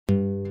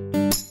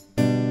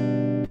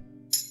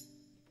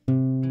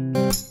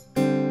नमो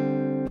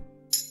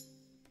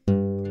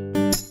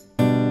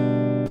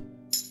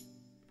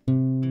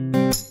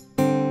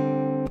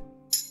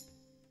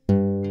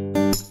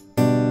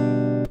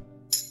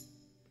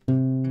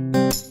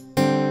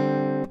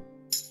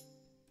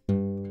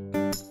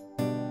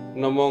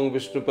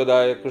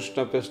विष्णुपदाय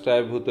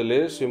कृष्णपृष्ठाय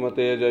भूतले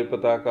श्रीमते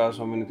जयपताका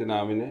स्वामी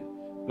नामिने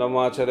नमो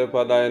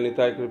आचार्यपदाय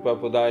निताय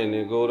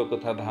कृपापदायिने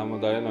गौरकथा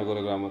धामदाय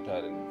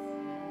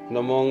नगरग्रामतारिणे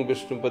नमो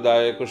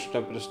विष्णुपदाय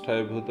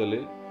कृष्णपृष्ठाय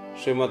भूतले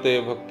श्रीमते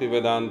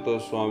भक्तिवेदांतो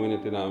स्वामी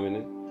नामिने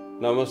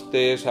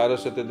नमस्ते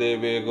सारस्वती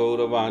देवे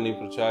गौरवाणी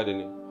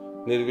प्रचारिणे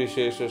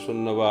निर्विशेष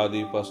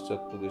शून्यवादी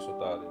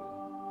पश्चात्प्रदेशतारिणे.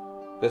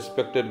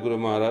 Respected Guru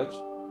Maharaj,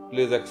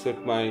 please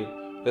accept my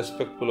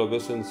respectful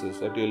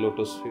obeisances at your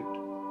lotus feet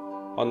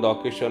on the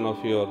occasion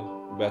of your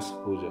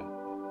Vyasa-puja.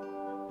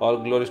 All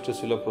glories to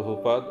Srila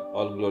Prabhupada,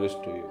 all glories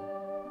to you.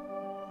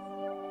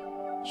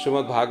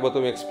 Srimad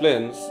Bhagavatam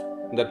explains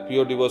that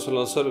pure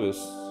devotional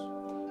service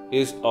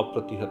is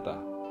apratihata.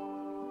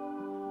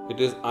 It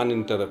is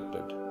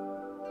uninterrupted.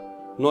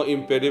 No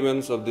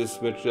impediments of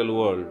this material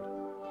world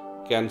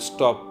can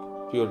stop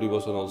pure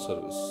devotional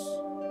service.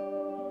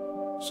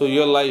 So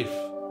your life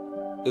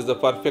is the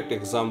perfect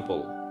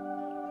example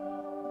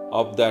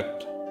of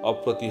that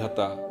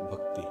apratihata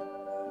bhakti.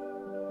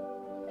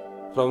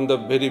 From the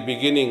very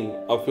beginning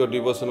of your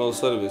devotional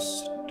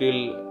service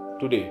till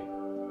today,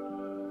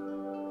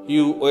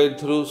 you went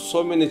through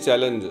so many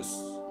challenges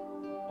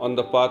on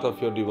the path of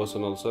your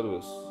devotional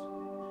service.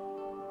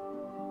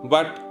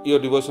 But your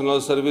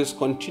devotional service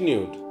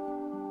continued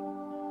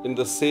in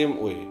the same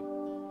way,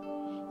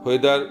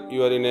 whether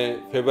you are in a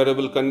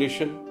favorable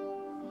condition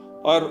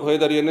or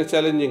whether you are in a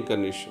challenging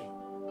condition.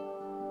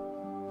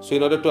 So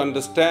in order to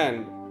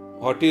understand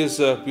what is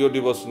pure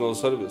devotional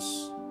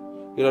service,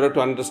 in order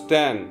to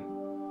understand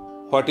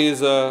what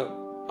is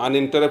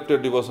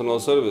uninterrupted devotional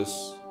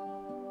service,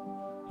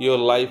 your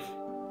life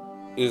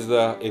is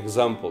the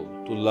example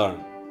to learn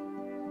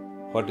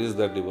what is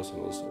that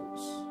devotional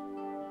service.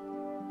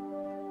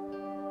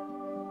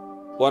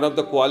 One of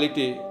the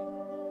quality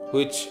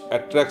which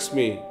attracts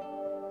me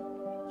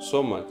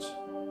so much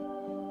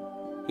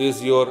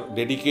is your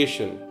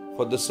dedication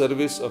for the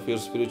service of your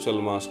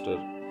spiritual master,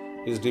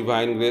 His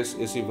Divine Grace,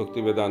 A.C.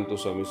 Bhaktivedanta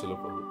Swami Srila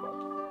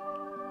Prabhupada.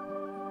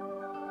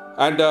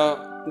 And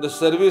the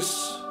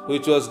service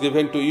which was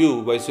given to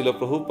you by Srila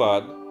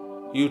Prabhupada,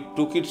 you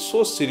took it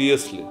so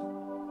seriously.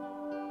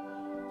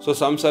 So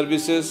some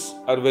services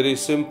are very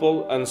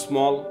simple and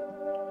small.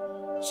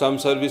 Some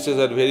services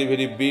are very,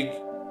 very big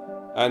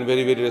and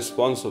very, very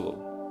responsible.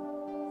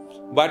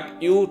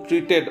 But you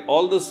treated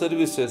all the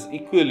services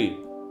equally,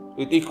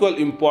 with equal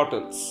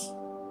importance,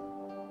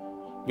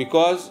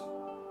 because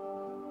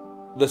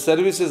the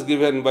services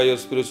given by your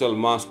spiritual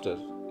master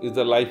is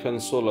the life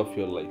and soul of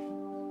your life.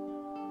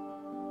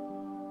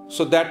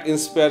 So that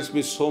inspires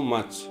me so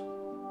much,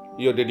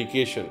 your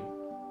dedication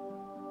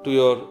to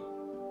your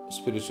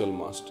spiritual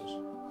master.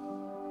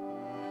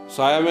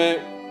 So I am a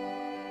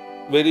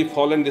very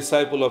fallen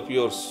disciple of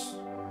yours.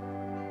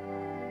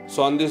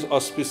 So on this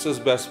auspicious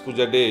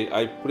Vyasa-puja day,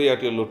 I pray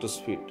at your lotus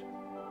feet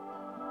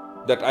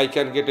that I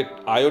can get an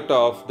iota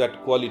of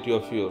that quality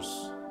of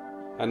yours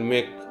and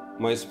make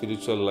my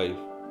spiritual life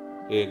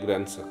a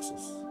grand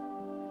success.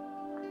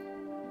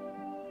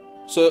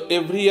 So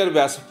every year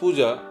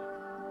Vyasa-puja,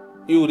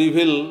 you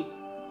reveal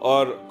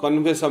or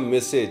convey some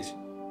message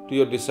to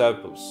your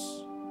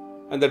disciples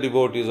and the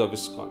devotees of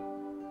ISKCON.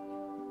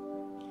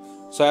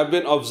 So I have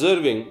been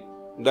observing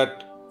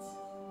that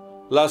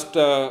last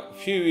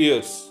few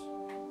years,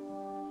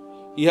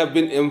 you have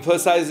been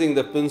emphasizing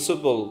the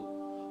principle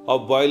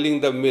of boiling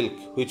the milk,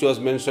 which was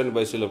mentioned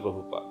by Srila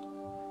Prabhupada.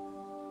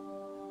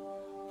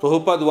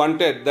 Prabhupada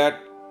wanted that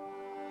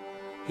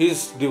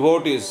his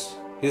devotees,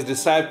 his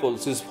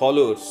disciples, his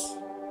followers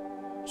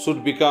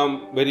should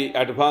become very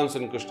advanced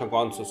in Krishna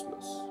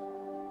consciousness.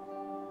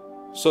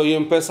 So he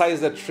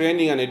emphasized the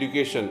training and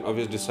education of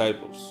his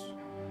disciples.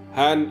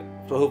 And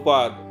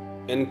Prabhupada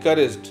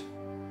encouraged,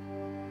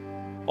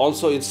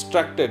 also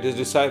instructed his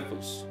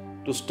disciples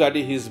to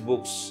study his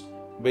books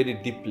very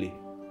deeply.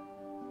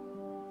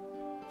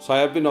 So I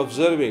have been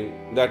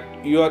observing that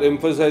you are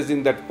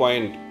emphasizing that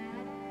point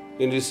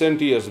in recent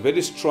years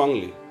very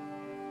strongly.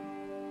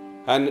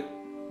 And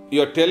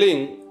you are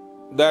telling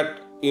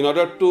that in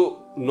order to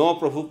know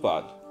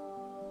Prabhupada,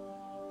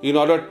 in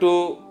order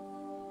to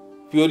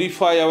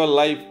purify our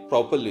life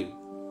properly,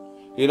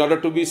 in order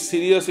to be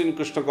serious in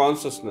Krishna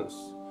consciousness,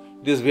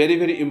 it is very,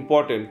 very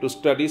important to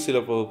study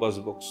Srila Prabhupada's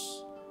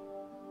books.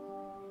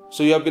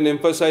 So you have been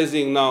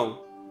emphasizing now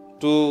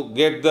to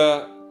get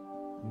the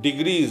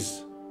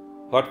degrees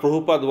what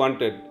Prabhupada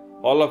wanted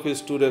all of his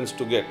students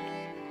to get: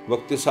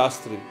 Bhakti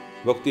Shastri,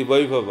 Bhakti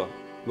Vaibhava,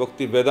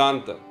 Bhakti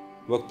Vedanta,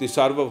 Bhakti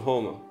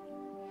Sarvabhauma.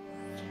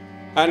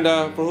 And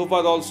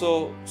Prabhupada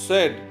also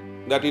said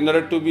that in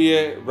order to be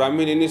a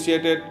Brahmin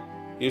initiated,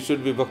 you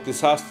should be Bhakti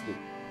Shastri.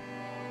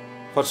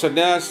 For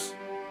sannyas,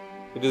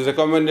 it is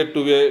recommended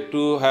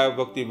to have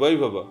Bhakti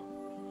Vaibhava.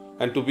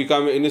 And to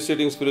become an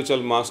initiating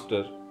spiritual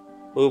master,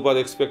 Prabhupada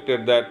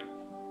expected that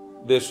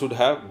they should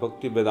have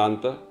Bhakti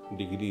Vedanta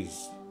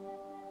degrees.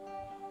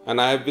 And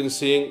I have been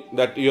seeing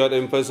that you are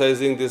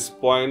emphasizing these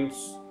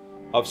points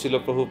of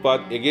Srila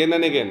Prabhupada again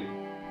and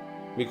again,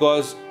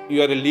 because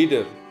you are a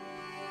leader,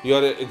 you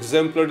are an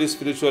exemplary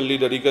spiritual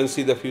leader, you can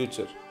see the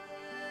future.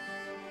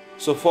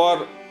 So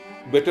for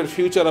better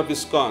future of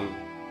ISKCON,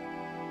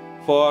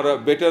 for a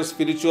better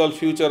spiritual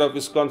future of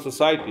ISKCON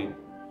society,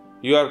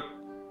 you are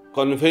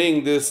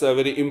conveying this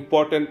very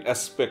important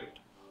aspect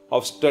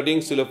of studying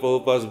Srila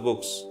Prabhupada's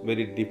books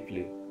very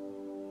deeply.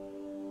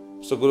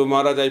 So Guru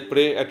Maharaj, I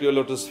pray at your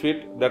lotus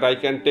feet that I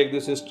can take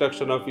this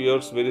instruction of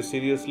yours very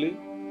seriously,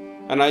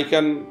 and I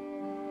can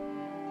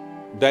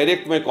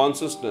direct my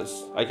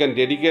consciousness, I can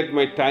dedicate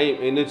my time,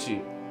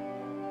 energy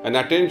and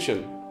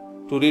attention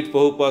to read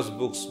Prabhupada's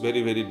books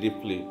very, very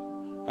deeply,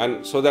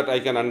 and so that I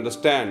can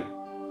understand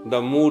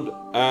the mood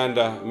and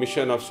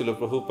mission of Srila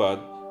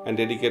Prabhupada and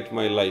dedicate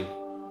my life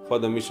for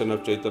the mission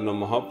of Chaitanya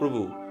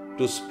Mahaprabhu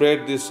to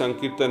spread this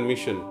Sankirtan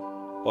mission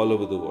all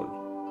over the world.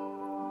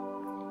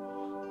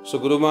 So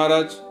Guru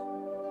Maharaj,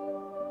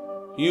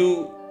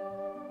 you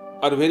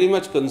are very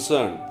much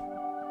concerned,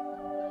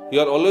 you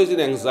are always in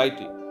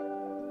anxiety,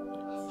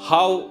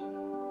 how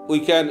we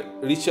can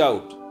reach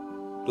out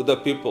to the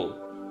people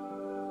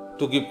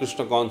to give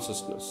Krishna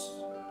consciousness.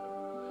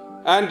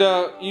 And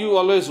you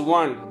always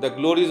want the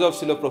glories of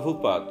Srila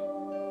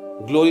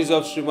Prabhupada, glories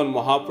of Sriman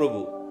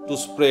Mahaprabhu to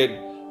spread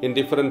in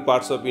different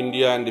parts of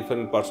India and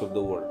different parts of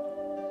the world.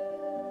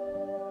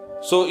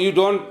 So you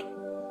don't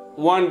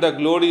want the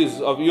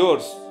glories of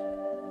yours,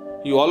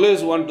 you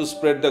always want to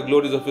spread the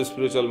glories of your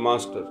spiritual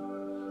master,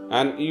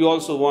 and you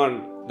also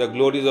want the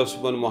glories of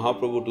Sriman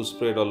Mahaprabhu to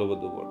spread all over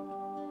the world.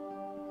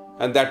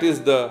 And that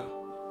is the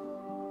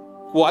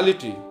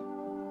quality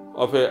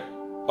of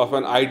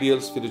an ideal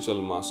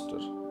spiritual master.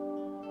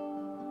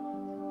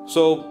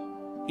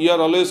 So you are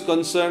always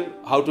concerned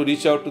how to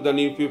reach out to the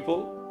new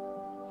people,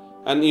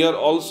 and you are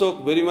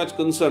also very much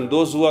concerned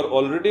those who are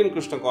already in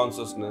Krishna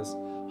consciousness,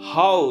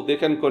 how they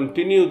can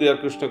continue their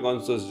Krishna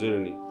conscious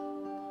journey.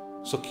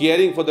 So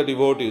caring for the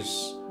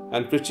devotees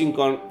and preaching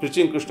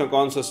Krishna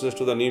consciousness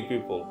to the new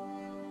people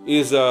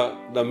is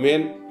the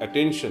main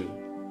attention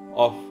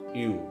of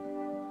you.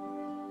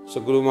 So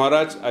Guru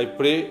Maharaj, I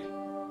pray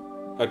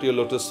at your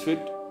lotus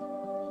feet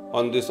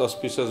on this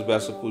auspicious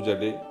Vyasa-puja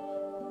day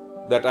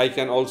that I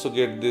can also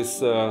get this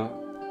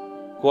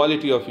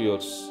quality of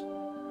yours,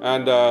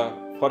 and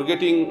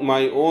forgetting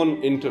my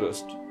own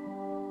interest,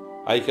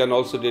 I can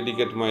also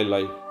dedicate my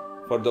life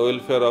for the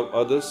welfare of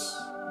others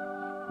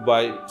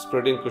by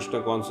spreading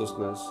Krishna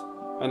consciousness,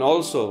 and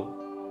also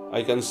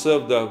I can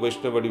serve the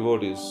Vaishnava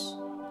devotees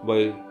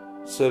by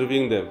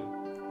serving them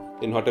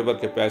in whatever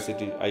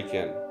capacity I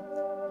can.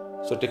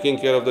 So taking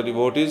care of the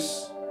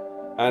devotees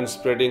and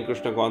spreading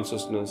Krishna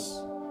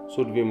consciousness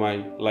should be my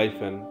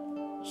life and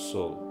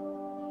soul.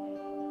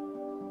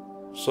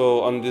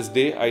 So on this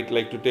day, I'd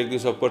like to take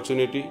this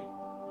opportunity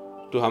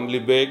to humbly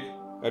beg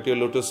at your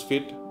lotus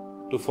feet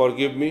to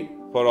forgive me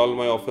for all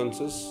my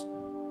offenses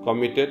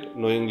committed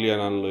knowingly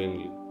and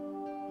unknowingly.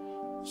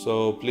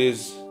 So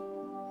please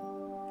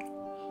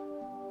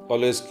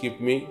always keep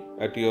me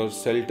at your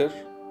shelter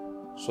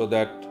so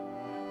that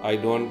I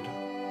don't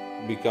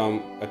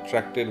become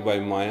attracted by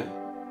Maya,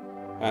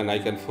 and I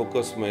can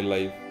focus my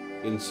life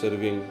in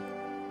serving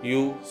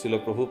you,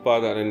 Srila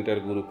Prabhupada, and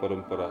entire Guru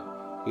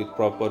Parampara with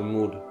proper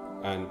mood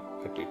and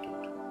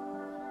attitude.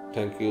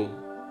 Thank you,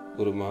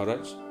 Guru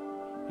Maharaj,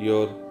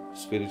 your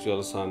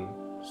spiritual son,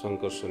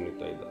 Sankarshan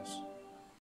Nitai Das.